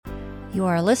You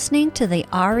are listening to the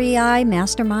REI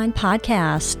Mastermind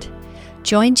Podcast.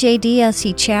 Join JD as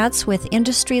he chats with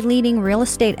industry-leading real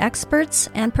estate experts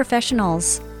and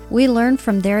professionals. We learn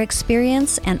from their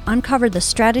experience and uncover the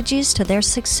strategies to their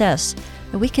success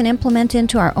that we can implement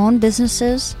into our own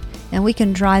businesses, and we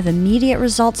can drive immediate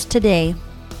results today.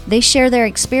 They share their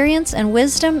experience and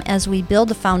wisdom as we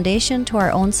build a foundation to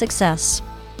our own success.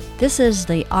 This is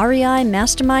the REI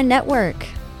Mastermind Network.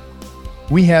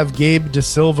 We have Gabe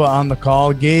DaSilva on the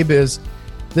call. Gabe this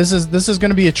is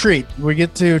going to be a treat. We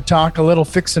get to talk a little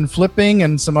fix and flipping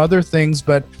and some other things,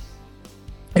 but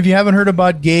if you haven't heard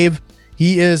about Gabe,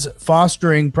 he is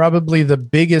fostering probably the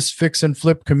biggest fix and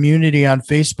flip community on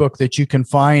Facebook that you can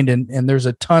find, and there's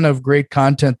a ton of great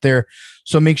content there.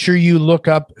 So make sure you look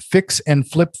up Fix and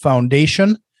Flip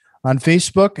Foundation on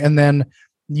Facebook, and then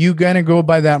you kind of go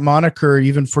by that moniker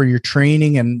even for your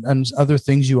training and other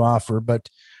things you offer. But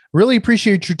really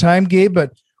appreciate your time, Gabe.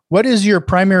 But what is your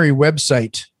primary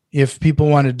website if people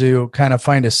wanted to kind of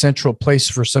find a central place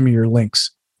for some of your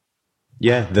links?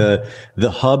 Yeah,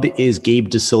 the hub is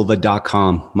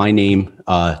GabeDaSilva.com, my name,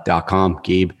 .com,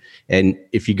 Gabe. And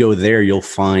if you go there, you'll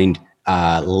find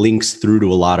links through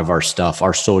to a lot of our stuff,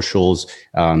 our socials,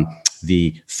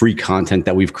 the free content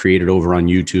that we've created over on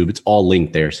YouTube. It's all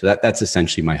linked there. So that's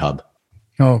essentially my hub.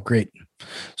 Oh, great.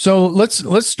 So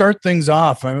let's start things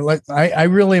off. I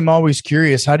really am always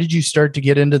curious. How did you start to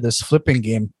get into this flipping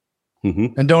game?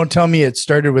 Mm-hmm. And don't tell me it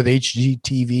started with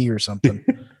HGTV or something.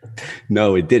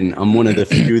 No, it didn't. I'm one of the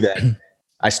few that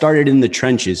I started in the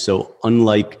trenches. So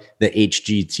unlike the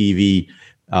HGTV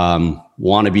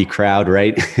wannabe crowd,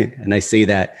 right? And I say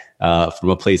that from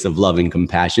a place of love and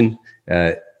compassion.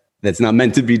 That's not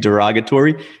meant to be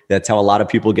derogatory. That's how a lot of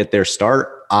people get their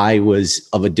start. I was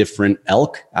of a different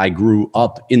ilk. I grew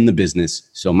up in the business.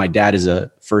 So my dad is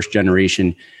a first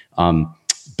generation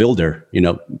builder,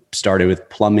 started with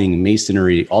plumbing,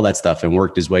 masonry, all that stuff, and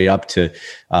worked his way up to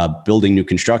building new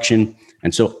construction.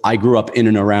 And so I grew up in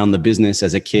and around the business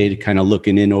as a kid, kind of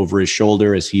looking in over his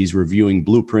shoulder as he's reviewing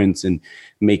blueprints and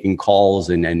making calls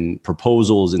and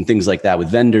proposals and things like that with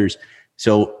vendors.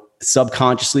 So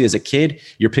subconsciously as a kid,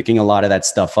 you're picking a lot of that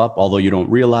stuff up, although you don't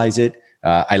realize it.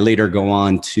 I later go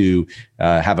on to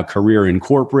have a career in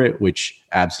corporate, which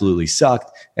absolutely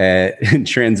sucked, and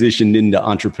transitioned into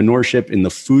entrepreneurship in the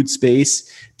food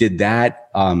space. Did that,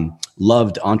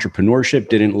 loved entrepreneurship,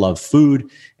 didn't love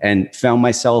food, and found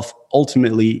myself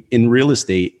ultimately in real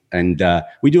estate. And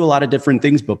we do a lot of different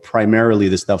things, but primarily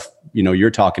the stuff you're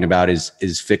talking about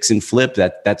is fix and flip.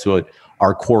 That's what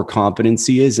our core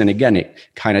competency is. And again, it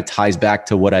kind of ties back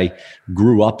to what I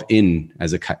grew up in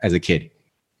as a kid.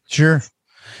 Sure.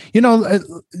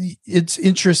 It's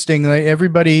interesting. Like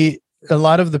a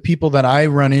lot of the people that I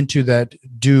run into that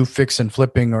do fix and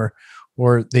flipping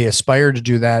or they aspire to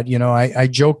do that, I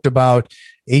joked about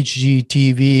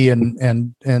HGTV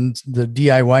and the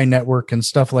DIY network and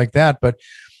stuff like that, but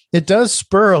it does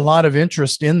spur a lot of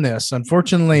interest in this.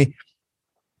 Unfortunately,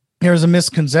 there's a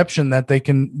misconception that they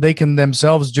can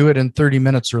themselves do it in 30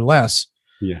 minutes or less.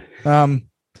 Yeah.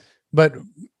 But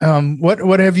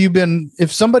what have you been,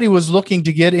 if somebody was looking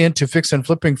to get into fix and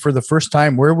flipping for the first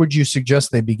time, where would you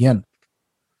suggest they begin?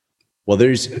 Well,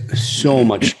 there's so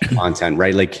much content,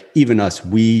 right? Like even us,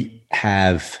 we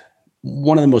have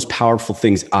one of the most powerful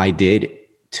things I did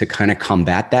to kind of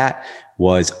combat that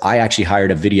was I actually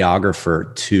hired a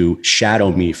videographer to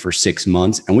shadow me for 6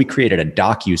 months. And we created a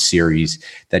docu-series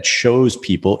that shows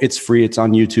people, it's free, it's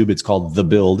on YouTube, it's called The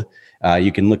Build.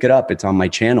 You can look it up, it's on my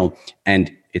channel.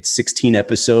 And it's 16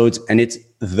 episodes and it's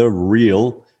the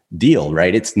real deal,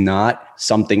 right? It's not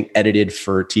something edited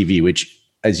for TV, which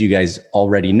as you guys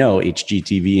already know,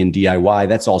 HGTV and DIY,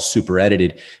 that's all super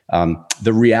edited.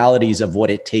 The realities of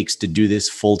what it takes to do this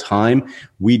full time,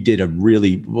 we did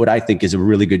what I think is a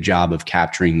really good job of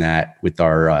capturing that with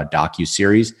our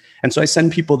docu-series. And so I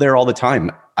send people there all the time.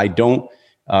 I don't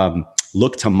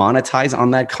look to monetize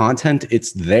on that content.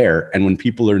 It's there. And when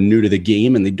people are new to the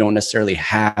game and they don't necessarily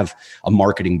have a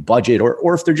marketing budget,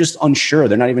 or if they're just unsure,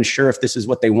 they're not even sure if this is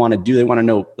what they want to do. They want to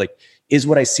know, like, is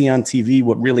what I see on TV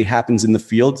what really happens in the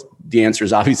field? The answer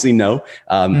is obviously no.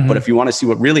 But if you want to see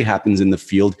what really happens in the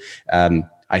field,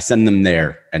 I send them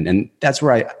there. And that's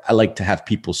where I like to have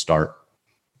people start.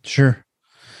 Sure.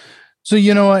 So,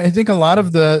 I think a lot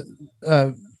of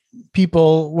the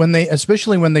people,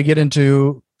 especially when they get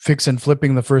into fix and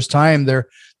flipping the first time,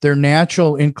 their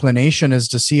natural inclination is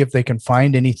to see if they can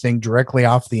find anything directly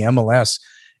off the MLS.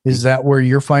 Is that where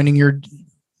you're finding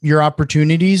your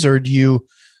opportunities, or do you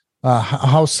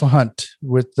house hunt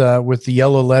with the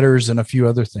yellow letters and a few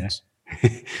other things?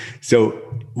 So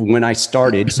when I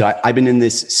started, I've been in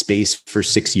this space for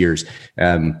 6 years.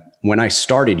 When I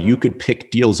started, you could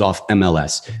pick deals off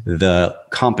MLS. The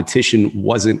competition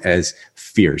wasn't as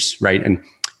fierce, right? And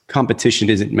competition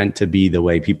isn't meant to be the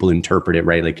way people interpret it,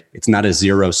 right? Like it's not a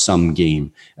zero-sum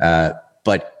game.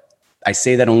 But I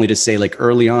say that only to say, like,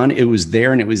 early on, it was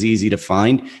there and it was easy to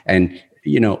find. And,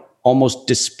 almost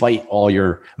despite all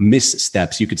your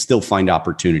missteps, you could still find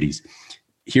opportunities.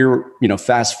 Here,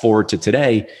 fast forward to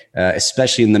today,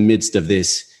 especially in the midst of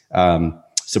this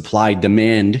supply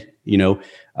demand,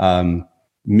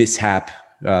 mishap,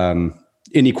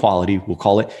 inequality, we'll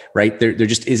call it, right? There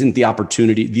just isn't the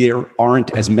opportunity. There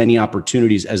aren't as many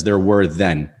opportunities as there were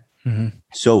then. Mm-hmm.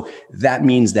 So that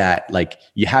means that, like,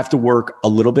 you have to work a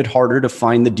little bit harder to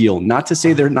find the deal. Not to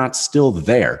say they're not still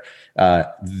there.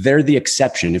 They're the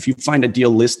exception. If you find a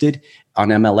deal listed on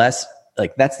MLS,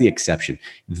 like, that's the exception.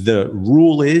 The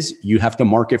rule is you have to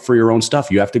market for your own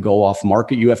stuff. You have to go off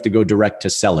market. You have to go direct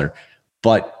to seller.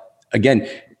 But again,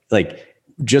 like,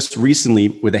 just recently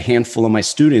with a handful of my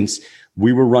students,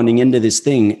 we were running into this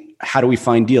thing. How do we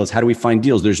find deals? How do we find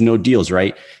deals? There's no deals,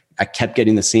 right? I kept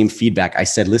getting the same feedback. I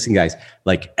said, listen, guys,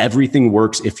 like, everything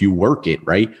works if you work it,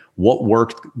 right? What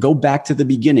worked? Go back to the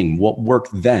beginning. What worked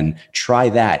then? Try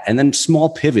that. And then small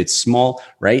pivots,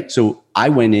 right? So I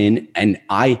went in and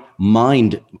I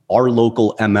mined our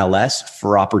local MLS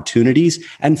for opportunities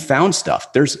and found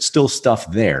stuff. There's still stuff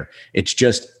there. It's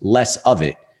just less of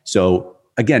it. So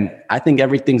again, I think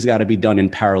everything's got to be done in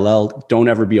parallel. Don't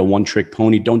ever be a one-trick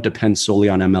pony. Don't depend solely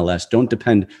on MLS. Don't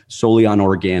depend solely on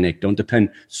organic. Don't depend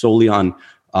solely on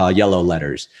yellow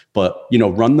letters. But,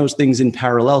 run those things in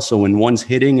parallel. So when one's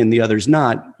hitting and the other's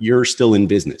not, you're still in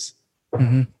business.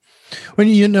 Mm-hmm. When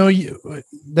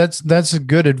that's a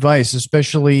good advice,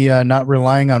 especially not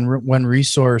relying on one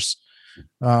resource.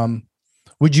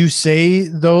 Would you say,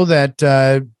 though,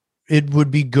 that it would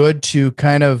be good to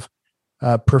kind of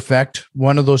perfect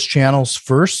one of those channels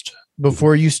first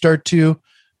before you start to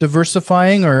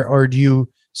diversifying, or do you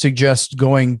suggest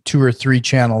going 2 or 3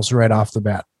 channels right off the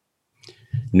bat?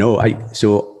 No,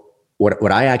 so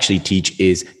what I actually teach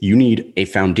is you need a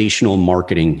foundational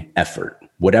marketing effort.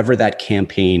 Whatever that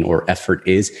campaign or effort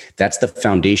is, that's the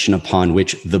foundation upon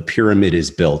which the pyramid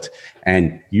is built.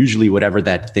 And usually whatever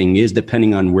that thing is,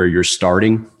 depending on where you're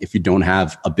starting, if you don't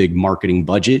have a big marketing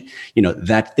budget,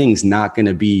 that thing's not going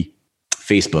to be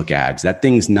Facebook ads. That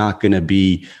thing's not going to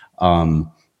be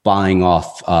buying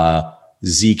off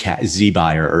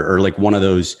Zbuyer or like one of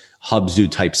those Hubzu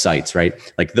type sites, right?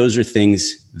 Like, those are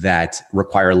things that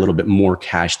require a little bit more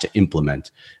cash to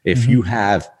implement. If you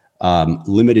have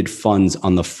limited funds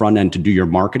on the front end to do your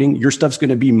marketing, your stuff's going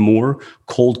to be more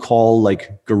cold call,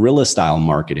 like guerrilla style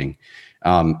marketing.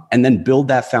 And then build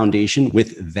that foundation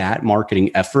with that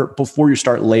marketing effort before you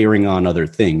start layering on other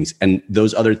things. And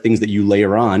those other things that you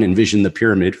layer on, envision the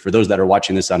pyramid. For those that are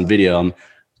watching this on video,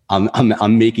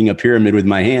 I'm making a pyramid with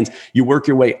my hands. You work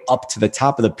your way up to the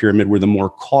top of the pyramid where the more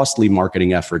costly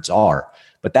marketing efforts are.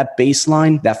 But that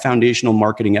baseline, that foundational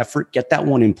marketing effort, get that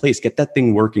one in place, get that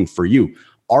thing working for you.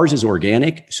 Ours is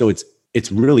organic, so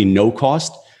it's really no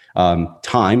cost.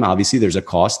 Time, obviously, there's a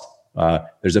cost.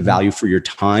 There's a value for your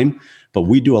time. But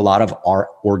we do a lot of our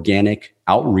organic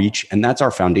outreach, and that's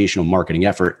our foundational marketing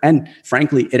effort. And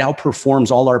frankly, it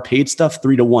outperforms all our paid stuff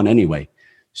 3-1 anyway.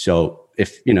 So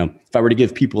if I were to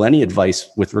give people any advice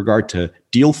with regard to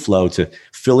deal flow, to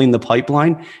filling the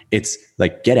pipeline, it's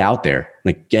like, get out there,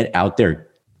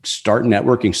 start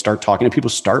networking, start talking to people,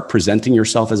 start presenting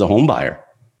yourself as a home buyer.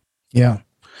 Yeah.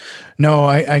 No,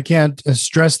 I can't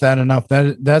stress that enough.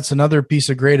 That's another piece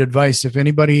of great advice. If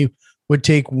anybody would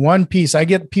take one piece, I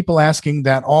get people asking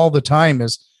that all the time,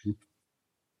 is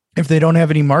if they don't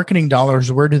have any marketing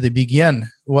dollars, where do they begin?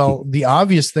 Well, the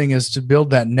obvious thing is to build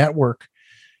that network,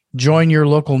 join your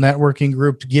local networking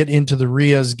group, get into the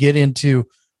RIAs,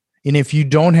 and if you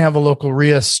don't have a local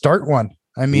RIA, start one.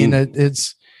 I mean,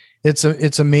 it's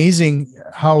amazing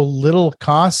how little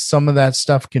cost some of that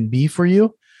stuff can be for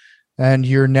you. And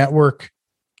your network,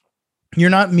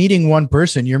 you're not meeting one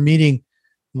person, you're meeting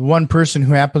one person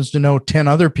who happens to know 10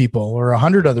 other people or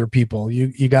 100 other people.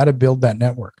 You got to build that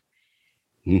network.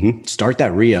 Mm-hmm. Start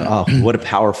that RIA. Oh, what a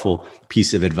powerful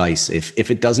piece of advice.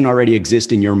 If it doesn't already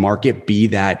exist in your market, be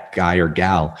that guy or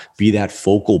gal, be that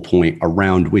focal point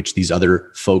around which these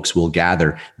other folks will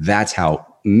gather. That's how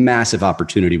massive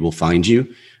opportunity will find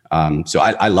you. So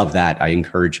I love that. I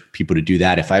encourage people to do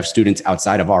that. If I have students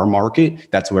outside of our market,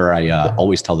 that's where I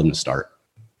always tell them to start.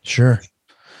 Sure.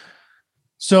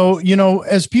 So,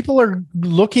 as people are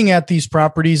looking at these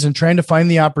properties and trying to find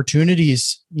the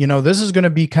opportunities, this is going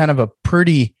to be kind of a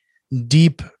pretty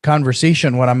deep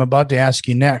conversation, what I'm about to ask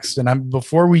you next. And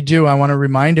before we do, I want to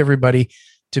remind everybody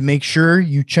to make sure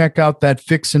you check out that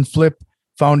Fix and Flip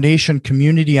Foundation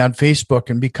community on Facebook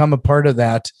and become a part of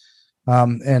that.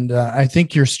 I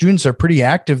think your students are pretty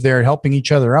active there, helping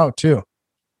each other out too.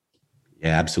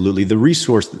 Yeah, absolutely. The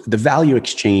resource, the value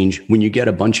exchange, when you get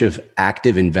a bunch of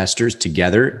active investors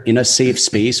together in a safe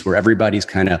space where everybody's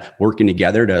kind of working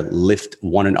together to lift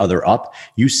one another up,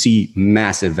 you see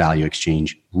massive value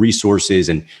exchange, resources,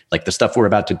 and like the stuff we're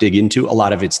about to dig into. A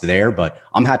lot of it's there, but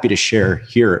I'm happy to share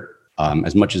here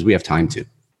as much as we have time to.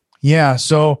 Yeah.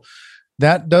 So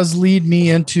that does lead me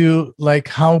into like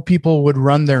how people would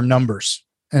run their numbers.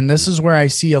 And this is where I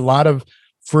see a lot of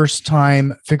first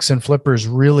time fix and flippers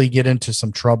really get into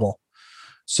some trouble.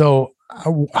 So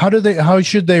how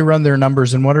should they run their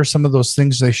numbers, and what are some of those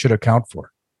things they should account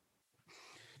for?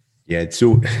 Yeah.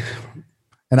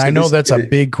 I know that's a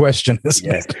big question,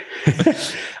 isn't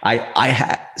it?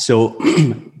 So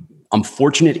I'm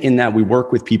fortunate in that we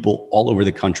work with people all over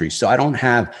the country. So I don't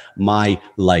have my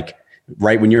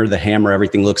right when you're the hammer,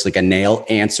 everything looks like a nail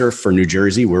answer for New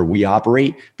Jersey where we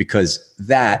operate, because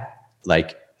that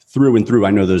through and through,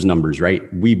 I know those numbers,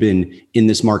 right? We've been in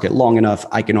this market long enough.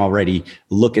 I can already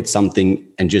look at something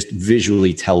and just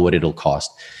visually tell what it'll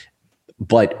cost.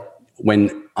 But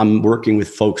when I'm working with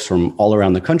folks from all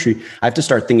around the country, I have to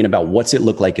start thinking about what's it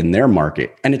look like in their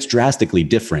market. And it's drastically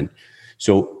different.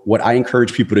 So what I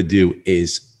encourage people to do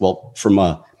is, well, from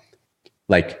a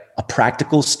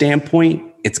practical standpoint,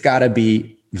 it's got to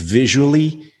be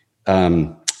visually,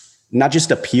 not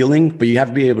just appealing, but you have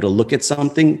to be able to look at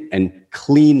something and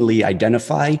cleanly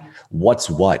identify what's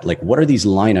what. Like, what are these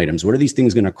line items? What are these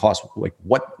things going to cost? Like,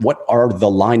 what are the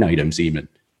line items even?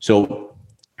 So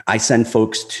I send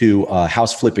folks to a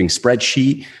house flipping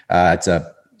spreadsheet.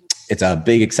 It's a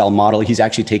big Excel model. He's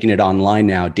actually taking it online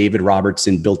now. David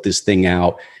Robertson built this thing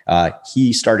out.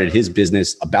 He started his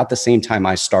business about the same time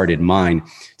I started mine.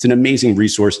 It's an amazing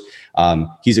resource.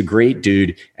 He's a great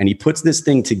dude, and he puts this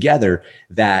thing together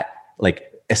that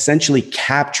essentially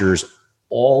captures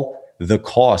all the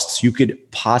costs you could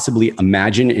possibly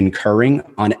imagine incurring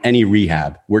on any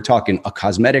rehab. We're talking a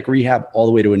cosmetic rehab all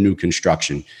the way to a new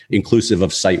construction, inclusive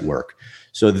of site work.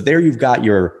 So there you've got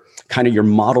your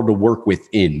model to work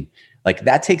within.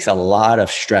 That takes a lot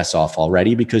of stress off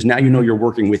already, because now you know you're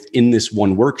working within this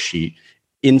one worksheet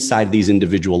inside these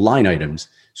individual line items.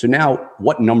 So now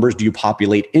what numbers do you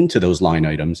populate into those line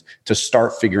items to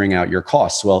start figuring out your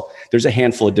costs? Well, there's a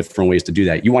handful of different ways to do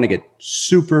that. You want to get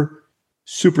super,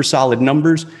 super solid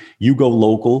numbers. You go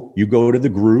local, you go to the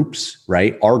groups,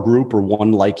 right? Our group or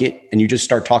one like it, and you just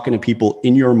start talking to people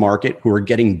in your market who are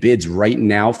getting bids right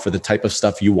now for the type of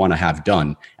stuff you want to have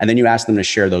done. And then you ask them to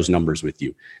share those numbers with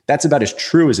you. That's about as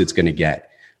true as it's going to get.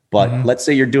 But let's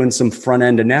say you're doing some front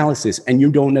end analysis and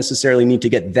you don't necessarily need to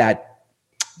get that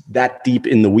deep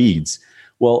in the weeds.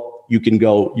 Well, you can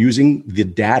go using the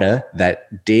data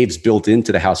that Dave's built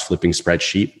into the house flipping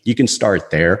spreadsheet. You can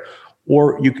start there,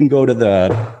 or you can go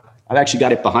to I've actually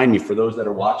got it behind me for those that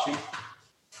are watching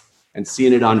and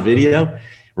seeing it on video,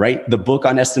 right? The book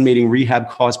on estimating rehab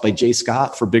costs by Jay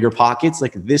Scott for Bigger Pockets.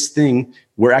 This thing,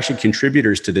 we're actually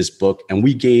contributors to this book, and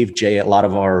we gave Jay a lot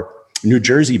of our New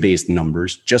Jersey based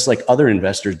numbers, just like other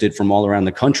investors did from all around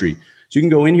the country. So you can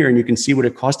go in here and you can see what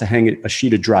it costs to hang a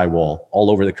sheet of drywall all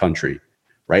over the country,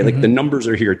 right? The numbers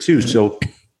are here too. So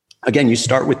again, you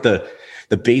start with the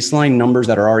baseline numbers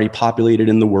that are already populated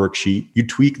in the worksheet. You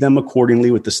tweak them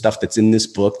accordingly with the stuff that's in this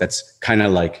book that's kind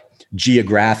of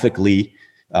geographically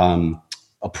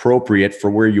appropriate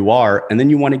for where you are. And then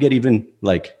you want to get even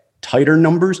tighter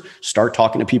numbers. Start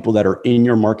talking to people that are in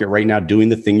your market right now doing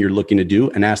the thing you're looking to do,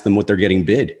 and ask them what they're getting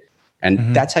bid.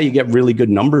 And that's how you get really good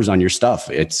numbers on your stuff.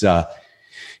 It's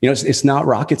it's not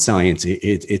rocket science.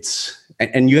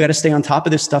 And you got to stay on top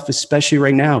of this stuff, especially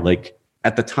right now.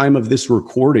 At the time of this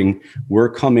recording, we're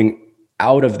coming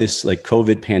out of this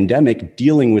COVID pandemic,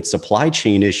 dealing with supply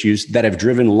chain issues that have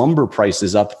driven lumber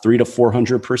prices up 300 to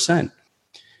 400%.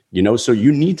 So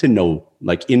you need to know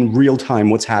in real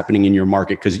time what's happening in your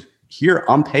market, because here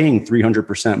I'm paying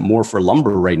 300% more for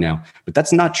lumber right now, but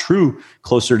that's not true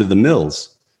closer to the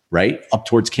mills, right? Up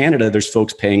towards Canada, there's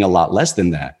folks paying a lot less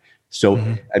than that. So,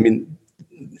 I mean,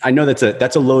 I know that's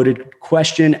a loaded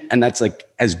question, and that's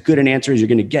as good an answer as you're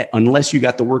going to get, unless you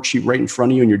got the worksheet right in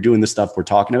front of you and you're doing the stuff we're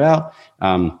talking about.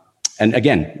 And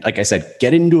again, like I said,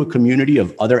 get into a community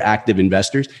of other active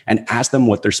investors and ask them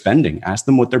what they're spending, ask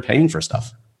them what they're paying for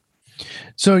stuff.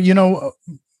 So,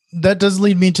 that does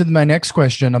lead me to my next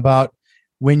question about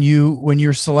when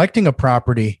you're selecting a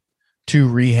property to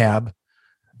rehab.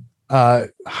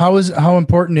 how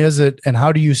important is it, and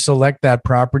how do you select that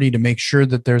property to make sure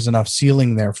that there's enough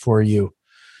ceiling there for you?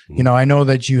 You know, I know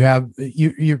that you have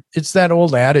it's that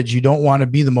old adage, you don't want to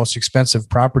be the most expensive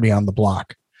property on the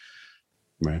block.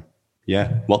 Right.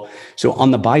 Yeah. Well, so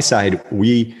on the buy side,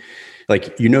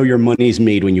 your money's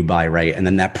made when you buy, right? And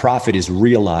then that profit is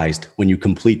realized when you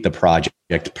complete the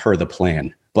project per the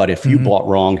plan. But if you bought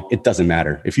wrong, it doesn't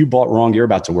matter. If you bought wrong, you're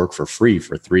about to work for free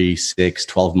for 3, 6,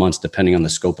 12 months, depending on the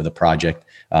scope of the project.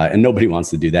 And nobody wants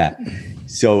to do that.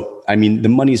 So, I mean, the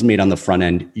money's made on the front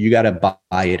end. You got to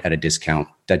buy it at a discount.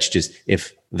 That's just,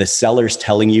 if the seller's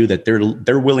telling you that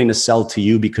they're willing to sell to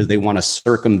you because they want to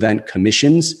circumvent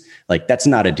commissions, like that's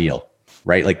not a deal,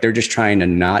 right? Like they're just trying to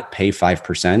not pay 5%,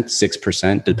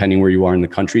 6%, depending where you are in the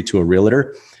country, to a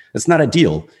realtor. That's not a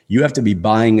deal. You have to be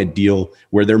buying a deal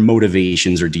where their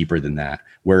motivations are deeper than that,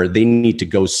 where they need to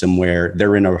go somewhere,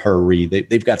 they're in a hurry,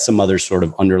 they've got some other sort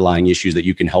of underlying issues that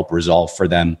you can help resolve for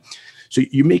them. So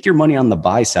you make your money on the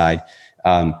buy side.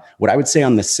 What I would say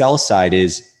on the sell side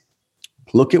is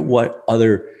look at what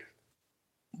other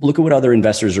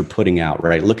investors are putting out,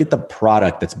 right? Look at the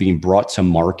product that's being brought to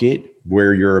market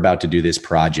where you're about to do this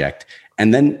project,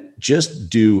 and then just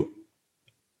do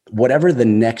whatever the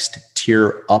next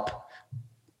tier up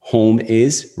home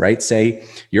is, right? Say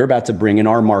you're about to bring in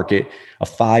our market, a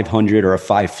 500 or a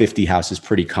 550 house is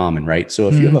pretty common, right? So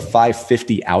if you have a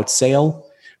 550 out sale,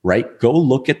 right, go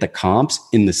look at the comps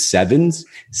in the 7s,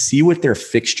 see what their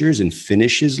fixtures and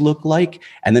finishes look like,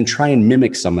 and then try and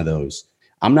mimic some of those.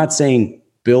 I'm not saying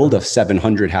build a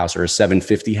 700 house or a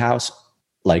 750 house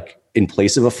like in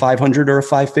place of a 500 or a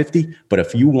 550, but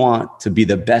if you want to be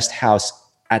the best house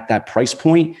at that price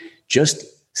point, just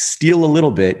steal a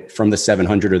little bit from the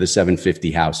 700 or the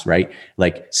 750 house, right?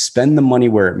 Like spend the money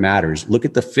where it matters. Look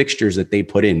at the fixtures that they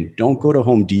put in. Don't go to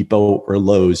Home Depot or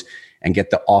Lowe's and get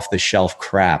the off the shelf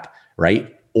crap,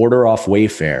 right? Order off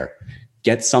Wayfair.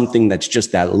 Get something that's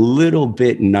just that little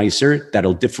bit nicer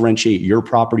that'll differentiate your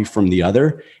property from the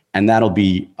other. And that'll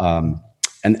be, and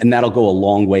that'll go a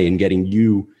long way in getting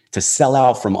you to sell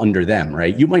out from under them,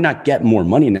 right? You might not get more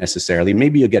money necessarily.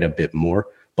 Maybe you'll get a bit more,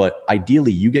 but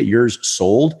ideally you get yours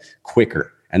sold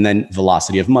quicker, and then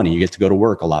velocity of money. You get to go to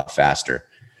work a lot faster.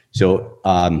 So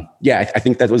I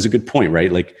think that was a good point,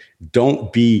 right? Like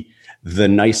don't be the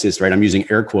nicest, right? I'm using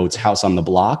air quotes, house on the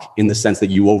block in the sense that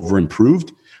you over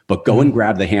improved, but go and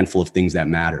grab the handful of things that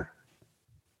matter.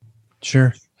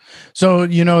 Sure. So,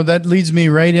 that leads me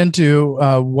right into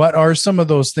what are some of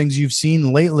those things you've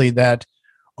seen lately that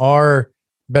are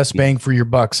best bang for your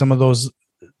buck? Some of those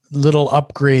little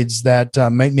upgrades that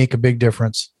might make a big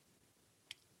difference.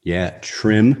 Yeah,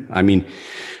 trim. I mean,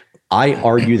 I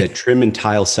argue that trim and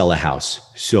tile sell a house.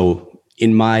 So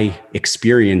in my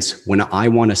experience, when I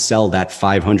want to sell that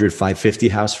 500, 550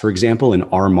 house, for example, in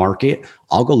our market,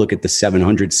 I'll go look at the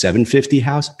 700, 750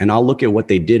 house, and I'll look at what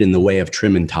they did in the way of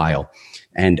trim and tile.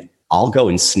 And I'll go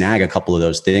and snag a couple of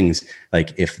those things.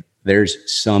 Like if there's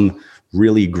some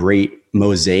really great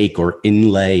mosaic or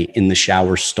inlay in the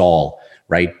shower stall,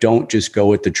 right? Don't just go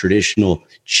with the traditional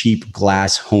cheap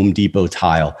glass Home Depot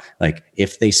tile. Like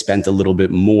if they spent a little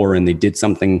bit more and they did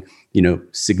something,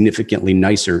 significantly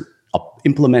nicer,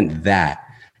 implement that,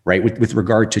 right? With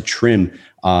regard to trim,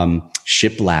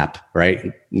 shiplap,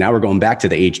 right? Now we're going back to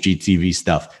the HGTV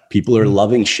stuff. People are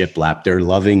loving shiplap. They're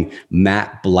loving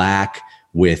matte black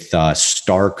with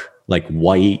stark, like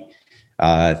white.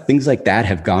 Things like that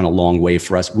have gone a long way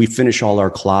for us. We finish all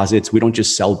our closets. We don't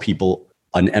just sell people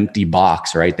an empty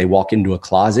box, right? They walk into a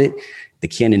closet, they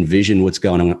can't envision what's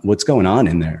going on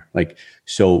in there. Like,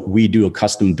 so we do a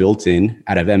custom built-in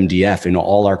out of MDF in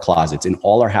all our closets, in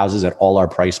all our houses at all our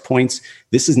price points.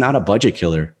 This is not a budget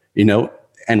killer,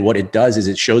 and what it does is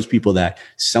it shows people that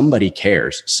somebody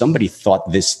cares. Somebody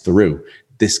thought this through.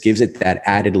 This gives it that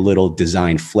added little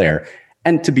design flair.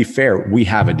 And to be fair, we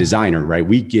have a designer, right?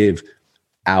 We give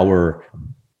our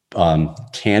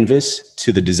canvas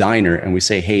to the designer and we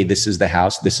say, hey, this is the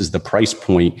house, this is the price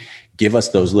point, give us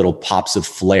those little pops of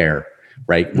flair,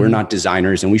 right? Mm-hmm. We're not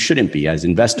designers and we shouldn't be. As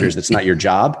investors, that's not your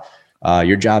job.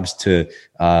 Your job's to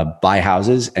buy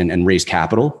houses and raise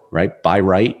capital, right? Buy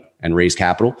right and raise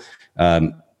capital.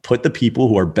 Put the people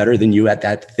who are better than you at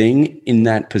that thing in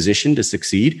that position to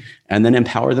succeed, and then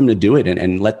empower them to do it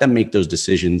and let them make those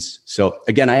decisions. So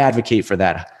again, I advocate for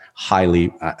that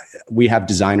highly. We have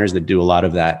designers that do a lot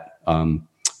of that,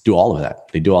 do all of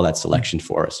that. They do all that selection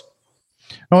for us.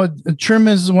 Oh, trim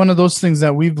is one of those things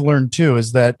that we've learned too,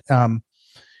 is that,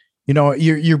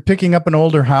 you're picking up an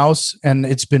older house and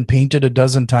it's been painted a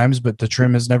dozen times, but the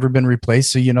trim has never been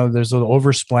replaced. So, there's little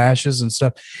oversplashes and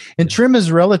stuff, and trim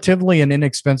is relatively an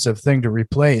inexpensive thing to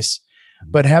replace.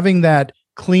 but having that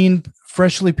clean,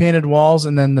 freshly painted walls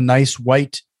and then the nice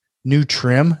white new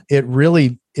trim, it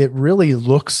really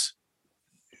looks,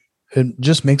 it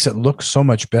just makes it look so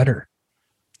much better.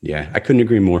 Yeah, I couldn't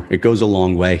agree more. It goes a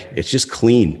long way. It's just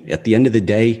clean. At the end of the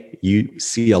day, you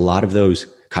see a lot of those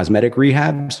cosmetic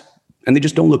rehabs and they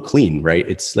just don't look clean, right?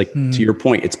 It's like, to your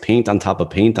point, it's paint on top of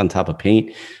paint on top of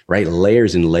paint, right?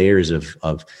 Layers and layers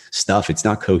of stuff. It's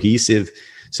not cohesive.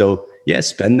 So yeah,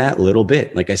 spend that little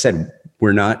bit. Like I said,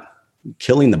 we're not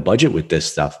killing the budget with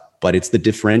this stuff, but it's the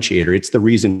differentiator. It's the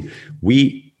reason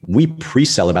we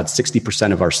pre-sell about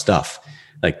 60% of our stuff.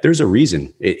 Like there's a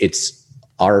reason. It's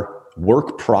our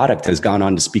work product has gone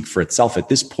on to speak for itself. At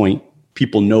this point,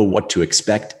 people know what to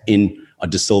expect in a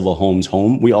DaSilva Homes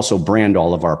home. We also brand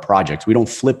all of our projects. We don't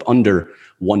flip under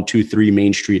 123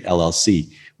 Main Street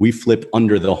LLC. We flip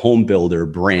under the home builder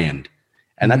brand.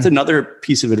 And that's another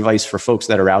piece of advice for folks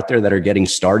that are out there that are getting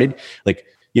started. Like,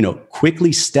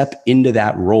 quickly step into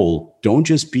that role. Don't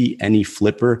just be any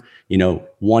flipper,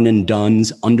 one and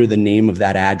dones under the name of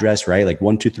that address, right? Like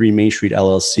 123 Main Street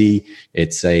LLC.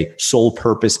 It's a sole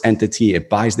purpose entity. It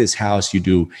buys this house.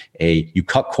 You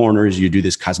cut corners, you do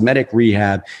this cosmetic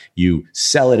rehab, you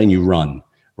sell it and you run,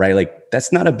 right? Like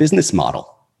that's not a business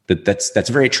model. That's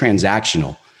very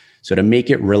transactional. So to make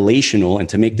it relational and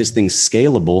to make this thing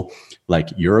scalable, like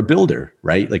you're a builder,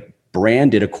 right? Like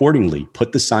brand it accordingly.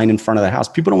 Put the sign in front of the house.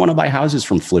 People don't want to buy houses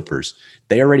from flippers.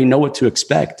 They already know what to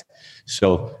expect.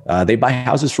 So they buy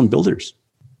houses from builders.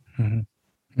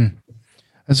 Mm-hmm.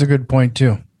 That's a good point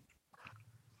too.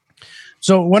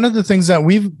 So one of the things that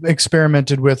we've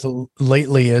experimented with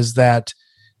lately is that,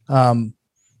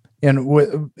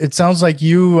 it sounds like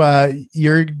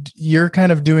you're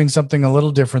kind of doing something a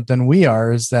little different than we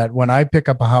are, is that when I pick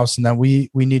up a house and that we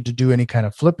need to do any kind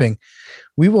of flipping,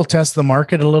 we will test the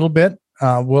market a little bit.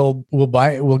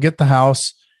 We'll get the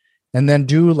house and then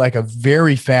do like a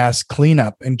very fast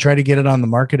cleanup and try to get it on the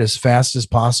market as fast as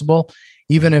possible,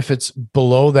 even if it's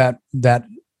below that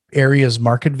area's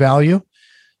market value,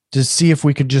 to see if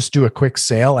we could just do a quick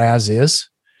sale as is.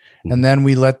 And then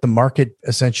we let the market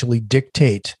essentially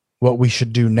dictate what we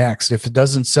should do next. If it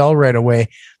doesn't sell right away,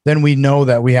 then we know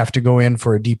that we have to go in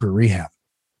for a deeper rehab.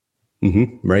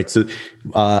 Mm-hmm. Right. So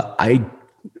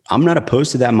I'm not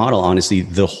opposed to that model. Honestly,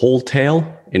 the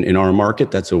wholesale in our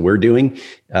market, that's what we're doing.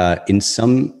 In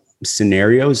some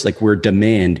scenarios, like where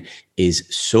demand is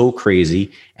so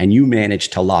crazy and you manage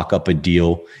to lock up a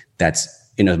deal that's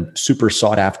in a super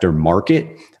sought after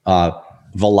market,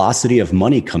 velocity of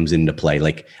money comes into play.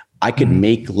 Like I could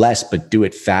make less, but do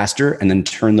it faster and then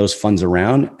turn those funds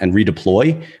around and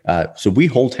redeploy. So we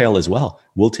wholesale as well.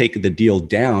 We'll take the deal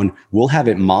down. We'll have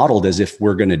it modeled as if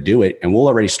we're going to do it. And we'll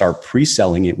already start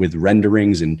pre-selling it with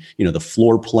renderings and, the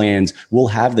floor plans. We'll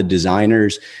have the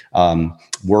designers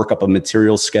work up a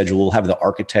material schedule. We'll have the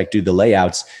architect do the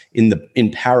layouts.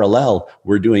 In parallel,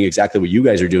 we're doing exactly what you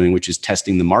guys are doing, which is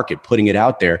testing the market, putting it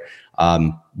out there.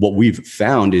 What we've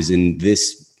found is in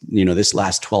this, this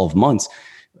last 12 months,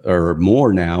 or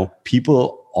more now,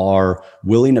 people are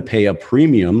willing to pay a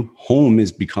premium. Home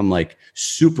has become like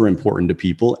super important to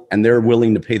people and they're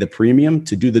willing to pay the premium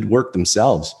to do the work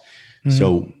themselves. Mm-hmm.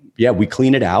 So yeah, we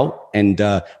clean it out and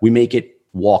we make it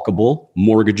walkable,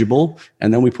 mortgageable,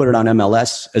 and then we put it on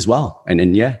MLS as well. And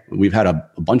then, yeah, we've had a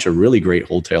bunch of really great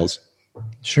wholesales.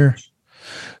 Sure.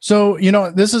 So,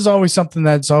 this is always something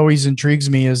that's always intrigues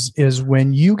me is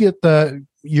when you get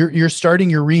you're starting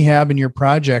your rehab and your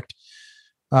project.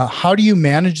 How do you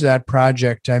manage that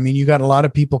project? I mean, you got a lot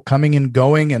of people coming and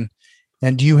going,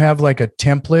 and do you have like a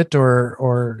template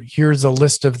or here's a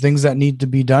list of things that need to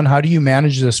be done? How do you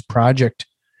manage this project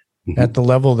at the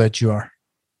level that you are?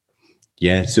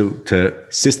 Yeah. So to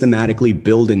systematically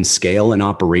build and scale an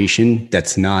operation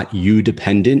that's not you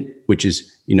dependent, which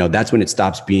is, that's when it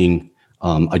stops being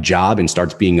a job and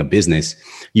starts being a business.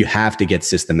 You have to get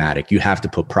systematic. You have to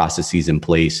put processes in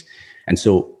place. And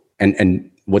so,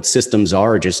 and what systems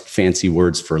are just fancy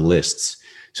words for lists.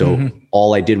 So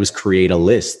all I did was create a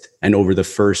list. And over the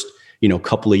first,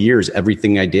 couple of years,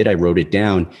 everything I did, I wrote it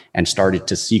down and started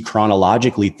to see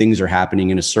chronologically things are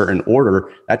happening in a certain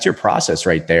order. That's your process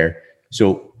right there.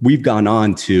 So we've gone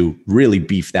on to really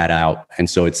beef that out. And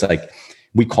so it's like,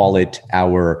 we call it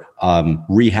our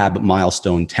rehab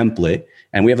milestone template.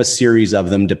 And we have a series of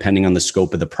them depending on the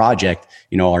scope of the project.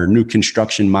 Our new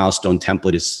construction milestone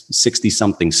template is 60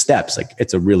 something steps. Like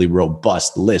it's a really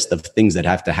robust list of things that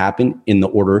have to happen in the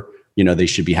order, they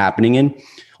should be happening in.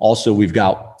 Also, we've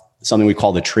got something we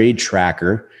call the trade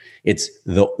tracker. It's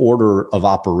the order of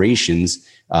operations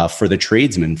for the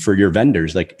tradesmen, for your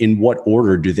vendors. Like, in what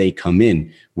order do they come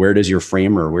in? Where does your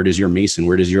framer? Where does your mason?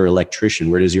 Where does your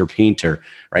electrician? Where does your painter?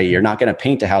 Right? You're not going to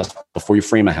paint a house before you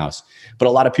frame a house. But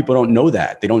a lot of people don't know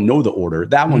that. They don't know the order.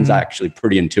 That one's actually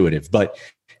pretty intuitive. But,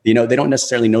 they don't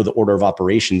necessarily know the order of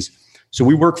operations. So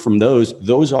we work from those.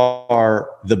 Those are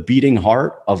the beating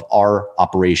heart of our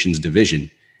operations division.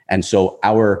 And so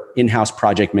our in-house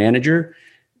project manager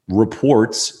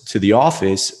reports to the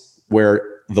office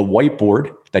where the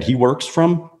whiteboard that he works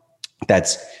from,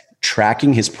 that's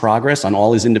tracking his progress on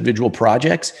all his individual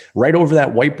projects, right over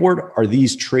that whiteboard are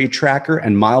these trade tracker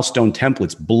and milestone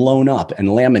templates blown up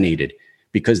and laminated,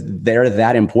 because they're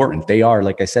that important. They are,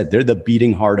 like I said, they're the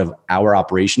beating heart of our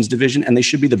operations division, and they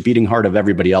should be the beating heart of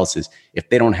everybody else's. If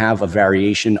they don't have a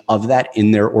variation of that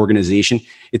in their organization,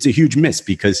 it's a huge miss,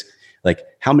 because like,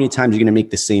 how many times are you going to make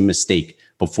the same mistake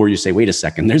before you say, wait a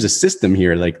second, there's a system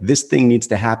here. Like, this thing needs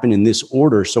to happen in this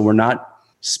order, so we're not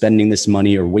spending this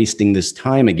money or wasting this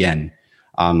time again.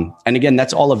 And again,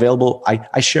 that's all available.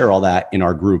 I share all that in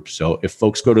our group. So if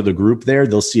folks go to the group there,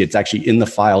 they'll see it's actually in the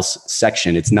files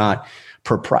section. It's not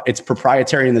it's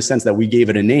proprietary in the sense that we gave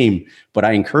it a name, but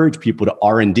I encourage people to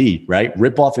R&D, right?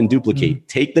 Rip off and duplicate.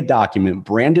 Take the document,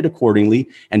 brand it accordingly,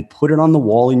 and put it on the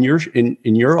wall in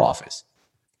your office.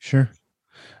 Sure.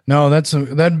 No,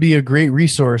 that'd be a great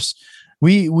resource.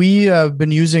 We have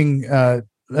been using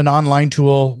an online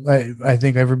tool. I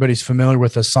think everybody's familiar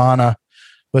with Asana,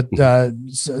 but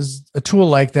a tool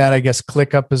like that, I guess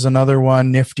ClickUp is another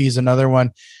one. Nifty is another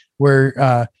one,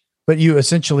 where but you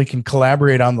essentially can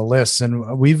collaborate on the lists.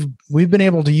 And we've been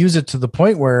able to use it to the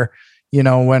point where,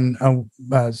 when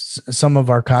some of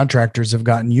our contractors have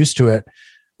gotten used to it,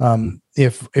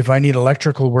 if I need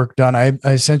electrical work done, I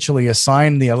essentially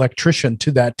assign the electrician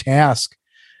to that task,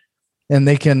 and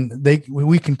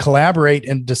we can collaborate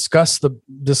and discuss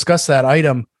that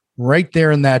item right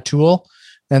there in that tool.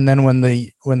 And then when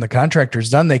the contractor's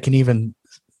done, they can even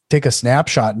take a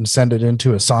snapshot and send it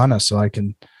into Asana so I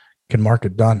can mark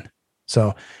it done.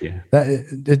 So that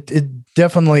it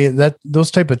definitely,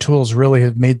 those type of tools really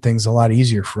have made things a lot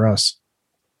easier for us.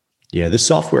 Yeah, the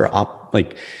software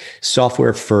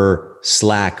software for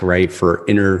Slack, right, for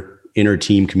inner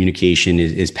team communication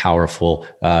is powerful,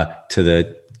 to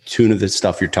the tune of the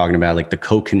stuff you're talking about, like the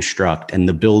co-construct and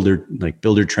the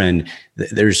builder trend.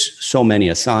 There's so many,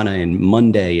 Asana and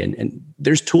Monday, and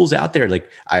there's tools out there. Like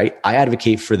I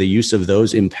advocate for the use of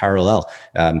those in parallel.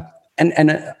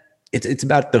 It's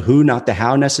about the who, not the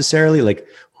how necessarily. Like,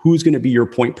 who's going to be your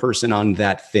point person on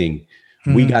that thing?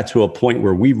 We got to a point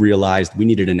where we realized we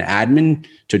needed an admin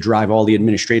to drive all the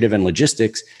administrative and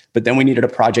logistics, but then we needed a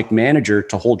project manager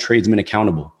to hold tradesmen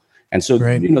accountable. And so,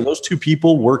 those two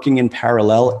people working in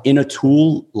parallel in a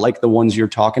tool like the ones you're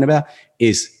talking about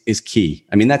is key.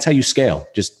 I mean, that's how you scale,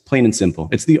 just plain and simple.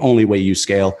 It's the only way you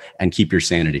scale and keep your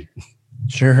sanity.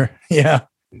 Sure. Yeah.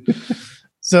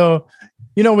 So,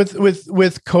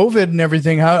 with COVID and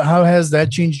everything, how has that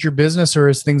changed your business, or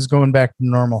is things going back to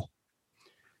normal?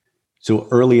 So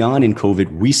early on in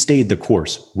COVID, we stayed the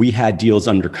course. We had deals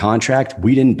under contract.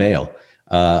 We didn't bail.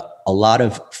 A lot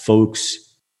of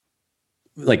folks,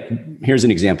 like, here's an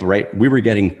example, right? We were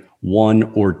getting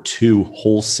 1 or 2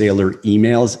 wholesaler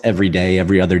emails every day,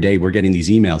 every other day. We're getting these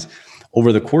emails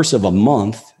over the course of a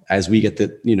month. As we get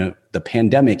the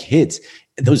pandemic hits,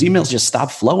 those emails just stop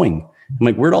flowing. I'm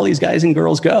like, where'd all these guys and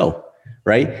girls go?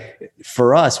 Right?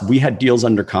 For us, we had deals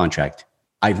under contract.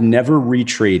 I've never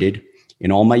retraded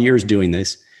in all my years doing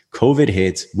this. COVID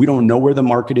hits. We don't know where the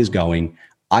market is going.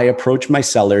 I approach my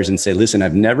sellers and say, listen,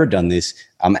 I've never done this.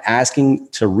 I'm asking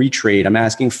to retrade. I'm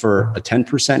asking for a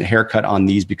 10% haircut on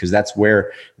these, because that's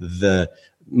where the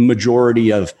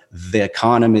majority of the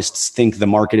economists think the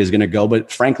market is going to go.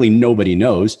 But frankly, nobody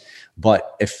knows.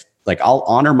 But I'll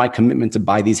honor my commitment to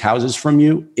buy these houses from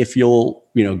you if you'll,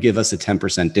 give us a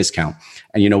 10% discount.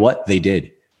 And you know what? They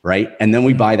did, right? And then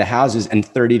we buy the houses, and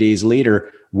 30 days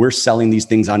later, we're selling these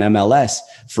things on MLS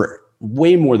for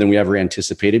way more than we ever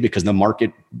anticipated, because the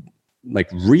market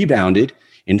rebounded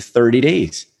in 30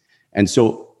 days. And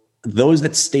so those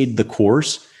that stayed the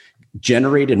course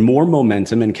generated more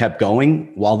momentum and kept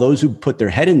going, while those who put their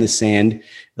head in the sand,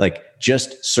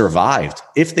 just survived.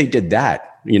 If they did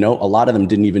that, a lot of them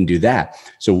didn't even do that.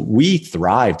 So we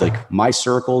thrived. My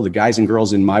circle, the guys and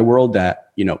girls in my world that,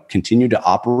 continued to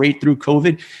operate through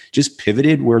COVID, just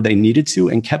pivoted where they needed to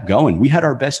and kept going. We had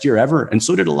our best year ever. And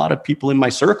so did a lot of people in my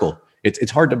circle.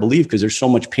 It's hard to believe, because there's so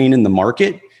much pain in the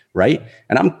market. Right.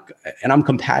 And I'm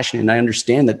compassionate, and I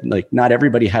understand that not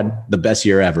everybody had the best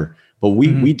year ever, but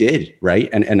we did. Right.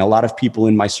 And a lot of people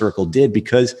in my circle did,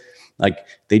 because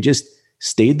they just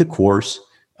stayed the course,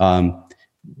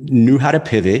 knew how to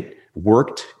pivot,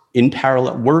 worked in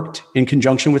parallel, worked in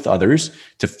conjunction with others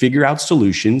to figure out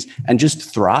solutions, and just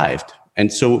thrived.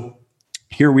 And so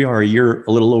here we are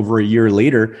a little over a year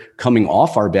later, coming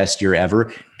off our best year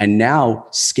ever, and now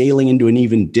scaling into an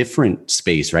even different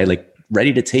space, right? Like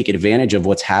ready to take advantage of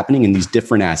what's happening in these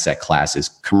different asset classes.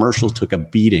 Commercial took a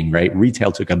beating, right?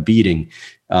 Retail took a beating.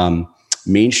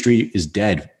 Main Street is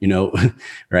dead,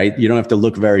 right? You don't have to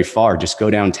look very far. Just go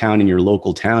downtown in your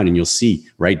local town and you'll see,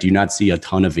 right? Do you not see a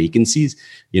ton of vacancies?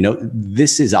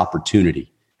 This is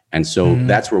opportunity. And so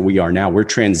that's where we are now. We're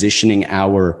transitioning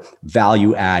our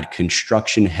value add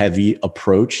construction heavy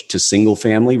approach to single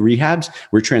family rehabs.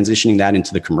 We're transitioning that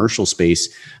into the commercial space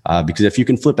because if you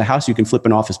can flip a house, you can flip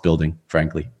an office building,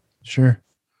 frankly. Sure.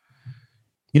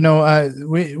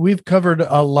 We've covered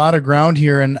a lot of ground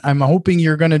here, and I'm hoping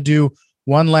you're going to do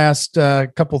one last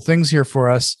couple things here for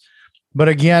us. But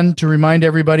again, to remind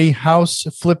everybody, house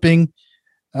flipping,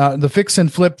 the Fix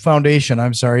and Flip Foundation.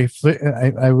 I'm sorry.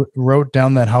 I wrote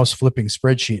down that house flipping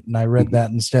spreadsheet and I read that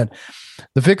instead.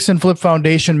 The Fix and Flip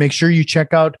Foundation. Make sure you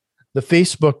check out the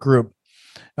Facebook group.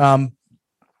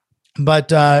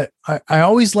 But I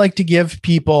always like to give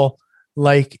people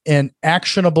like an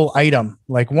actionable item,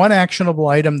 like one actionable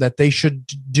item that they should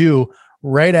do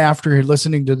right after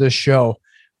listening to this show.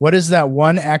 What is that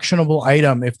one actionable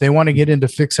item? If they want to get into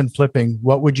fix and flipping,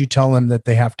 what would you tell them that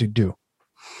they have to do?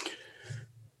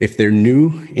 If they're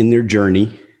new in their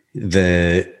journey,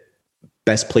 the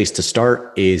best place to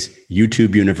start is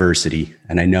YouTube University.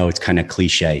 And I know it's kind of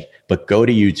cliche, but go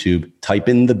to YouTube, type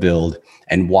in The Build,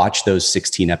 and watch those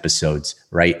 16 episodes,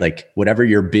 right? Like whatever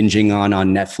you're binging on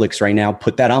Netflix right now,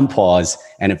 put that on pause.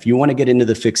 And if you want to get into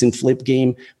the fix and flip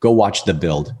game, go watch The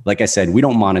Build. Like I said, we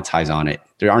don't monetize on it.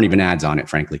 There aren't even ads on it,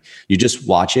 frankly. You just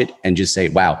watch it and just say,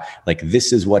 wow, like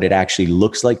this is what it actually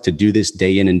looks like to do this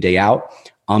day in and day out.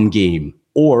 I'm game.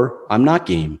 Or I'm not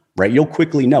game, right? You'll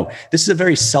quickly know. This is a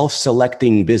very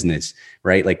self-selecting business,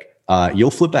 right? Like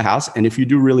you'll flip a house, and if you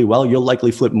do really well, you'll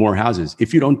likely flip more houses.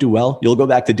 If you don't do well, you'll go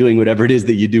back to doing whatever it is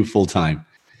that you do full time.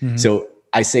 Mm-hmm. So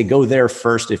I say go there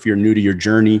first if you're new to your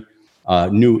journey,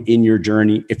 new in your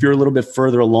journey. If you're a little bit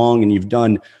further along and you've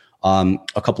done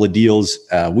a couple of deals,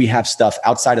 we have stuff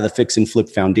outside of the Fix and Flip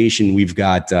Foundation. We've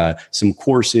got some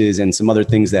courses and some other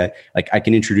things that like I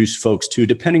can introduce folks to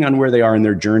depending on where they are in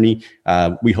their journey.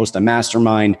 We host a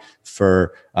mastermind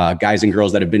for guys and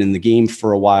girls that have been in the game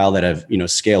for a while that have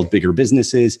scaled bigger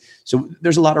businesses. So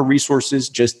there's a lot of resources.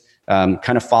 Just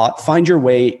kind of find your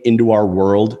way into our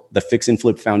world, the Fix and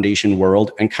Flip Foundation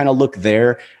world, and kind of look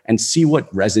there and see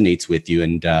what resonates with you.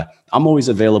 And I'm always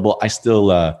available. I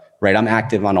still right. I'm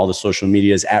active on all the social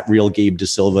medias at Real Gabe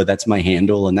DaSilva. That's my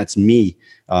handle. And that's me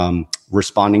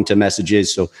responding to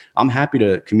messages. So I'm happy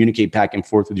to communicate back and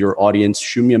forth with your audience.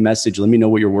 Shoot me a message. Let me know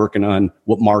what you're working on,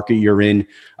 what market you're in.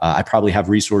 I probably have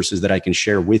resources that I can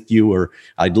share with you, or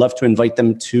I'd love to invite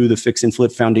them to the Fix and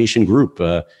Flip Foundation group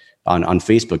on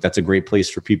Facebook. That's a great place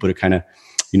for people to kind of,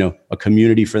 a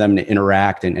community for them to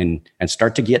interact and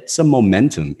start to get some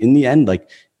momentum. In the end, like,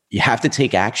 you have to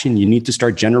take action. You need to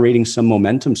start generating some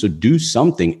momentum. So do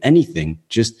something, anything,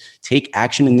 just take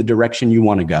action in the direction you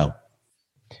want to go.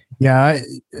 Yeah.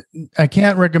 I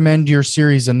can't recommend your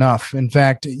series enough. In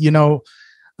fact,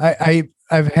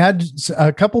 I've had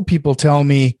a couple people tell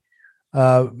me,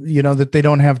 that they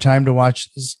don't have time to watch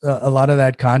a lot of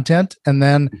that content. And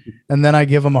then I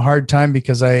give them a hard time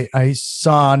because I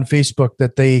saw on Facebook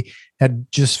that they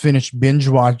had just finished binge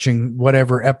watching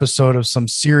whatever episode of some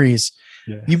series.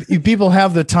 Yeah. You people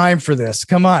have the time for this.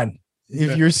 Come on.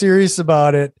 If you're serious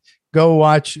about it, go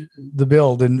watch The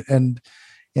Build and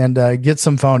get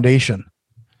some foundation.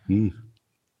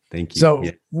 Thank you. So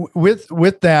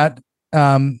with that,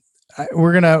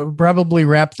 we're going to probably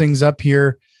wrap things up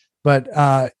here, but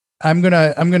I'm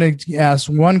going to ask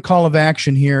one call of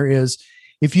action here is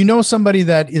if you know somebody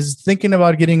that is thinking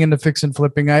about getting into fix and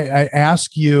flipping, I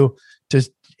ask you to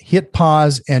hit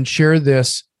pause and share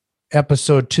this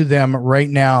episode to them right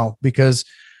now, because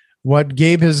what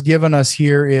Gabe has given us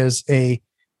here is a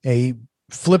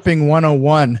flipping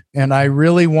 101. And I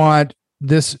really want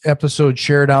this episode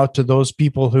shared out to those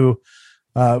people who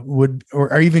would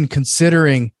or are even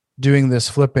considering doing this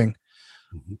flipping.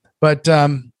 But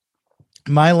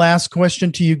my last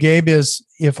question to you, Gabe, is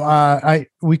if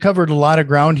we covered a lot of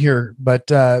ground here, but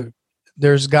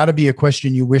there's got to be a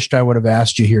question you wished I would have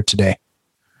asked you here today.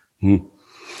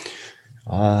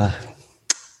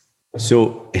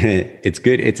 So it's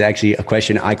good. It's actually a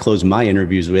question I close my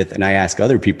interviews with, and I ask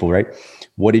other people, right?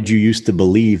 What did you used to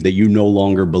believe that you no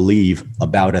longer believe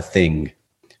about a thing?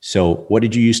 So what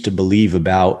did you used to believe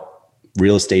about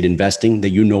real estate investing that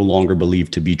you no longer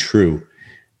believe to be true?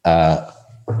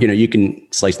 You can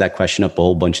slice that question up a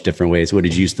whole bunch of different ways. What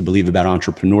did you used to believe about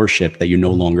entrepreneurship that you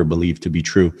no longer believe to be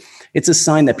true? It's a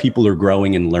sign that people are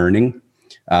growing and learning.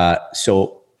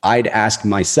 So I'd ask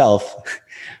myself,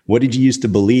 what did you used to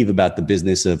believe about the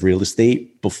business of real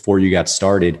estate before you got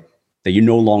started that you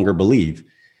no longer believe?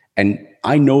 And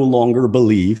I no longer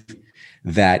believe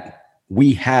that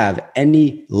we have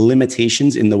any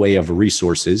limitations in the way of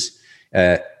resources.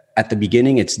 At the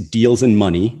beginning, it's deals and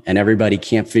money, and everybody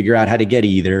can't figure out how to get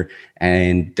either,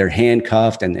 and they're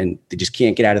handcuffed and they just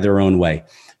can't get out of their own way.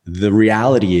 The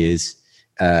reality is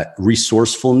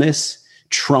resourcefulness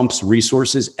trumps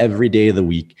resources every day of the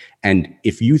week. And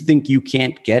if you think you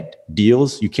can't get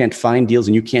deals, you can't find deals,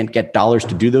 and you can't get dollars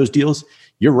to do those deals,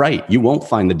 you're right. You won't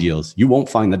find the deals. You won't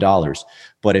find the dollars.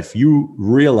 But if you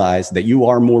realize that you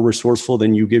are more resourceful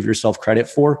than you give yourself credit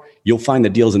for, you'll find the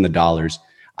deals and the dollars.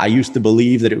 I used to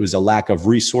believe that it was a lack of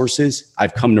resources.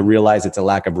 I've come to realize it's a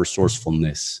lack of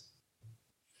resourcefulness.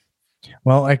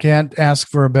 Well, I can't ask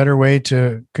for a better way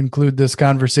to conclude this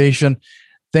conversation.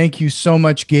 Thank you so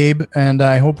much, Gabe, and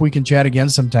I hope we can chat again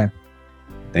sometime.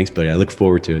 Thanks, buddy. I look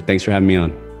forward to it. Thanks for having me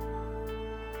on.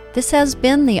 This has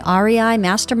been the REI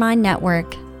Mastermind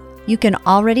Network. You can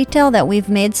already tell that we've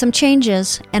made some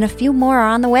changes, and a few more are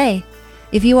on the way.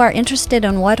 If you are interested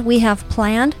in what we have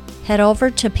planned, head over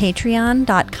to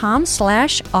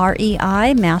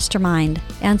patreon.com/REI Mastermind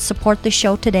and support the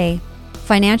show today.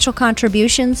 Financial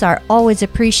contributions are always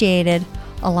appreciated,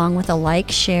 along with a like,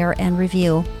 share, and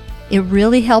review. It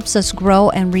really helps us grow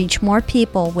and reach more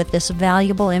people with this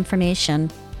valuable information.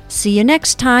 See you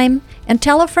next time, and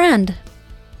tell a friend.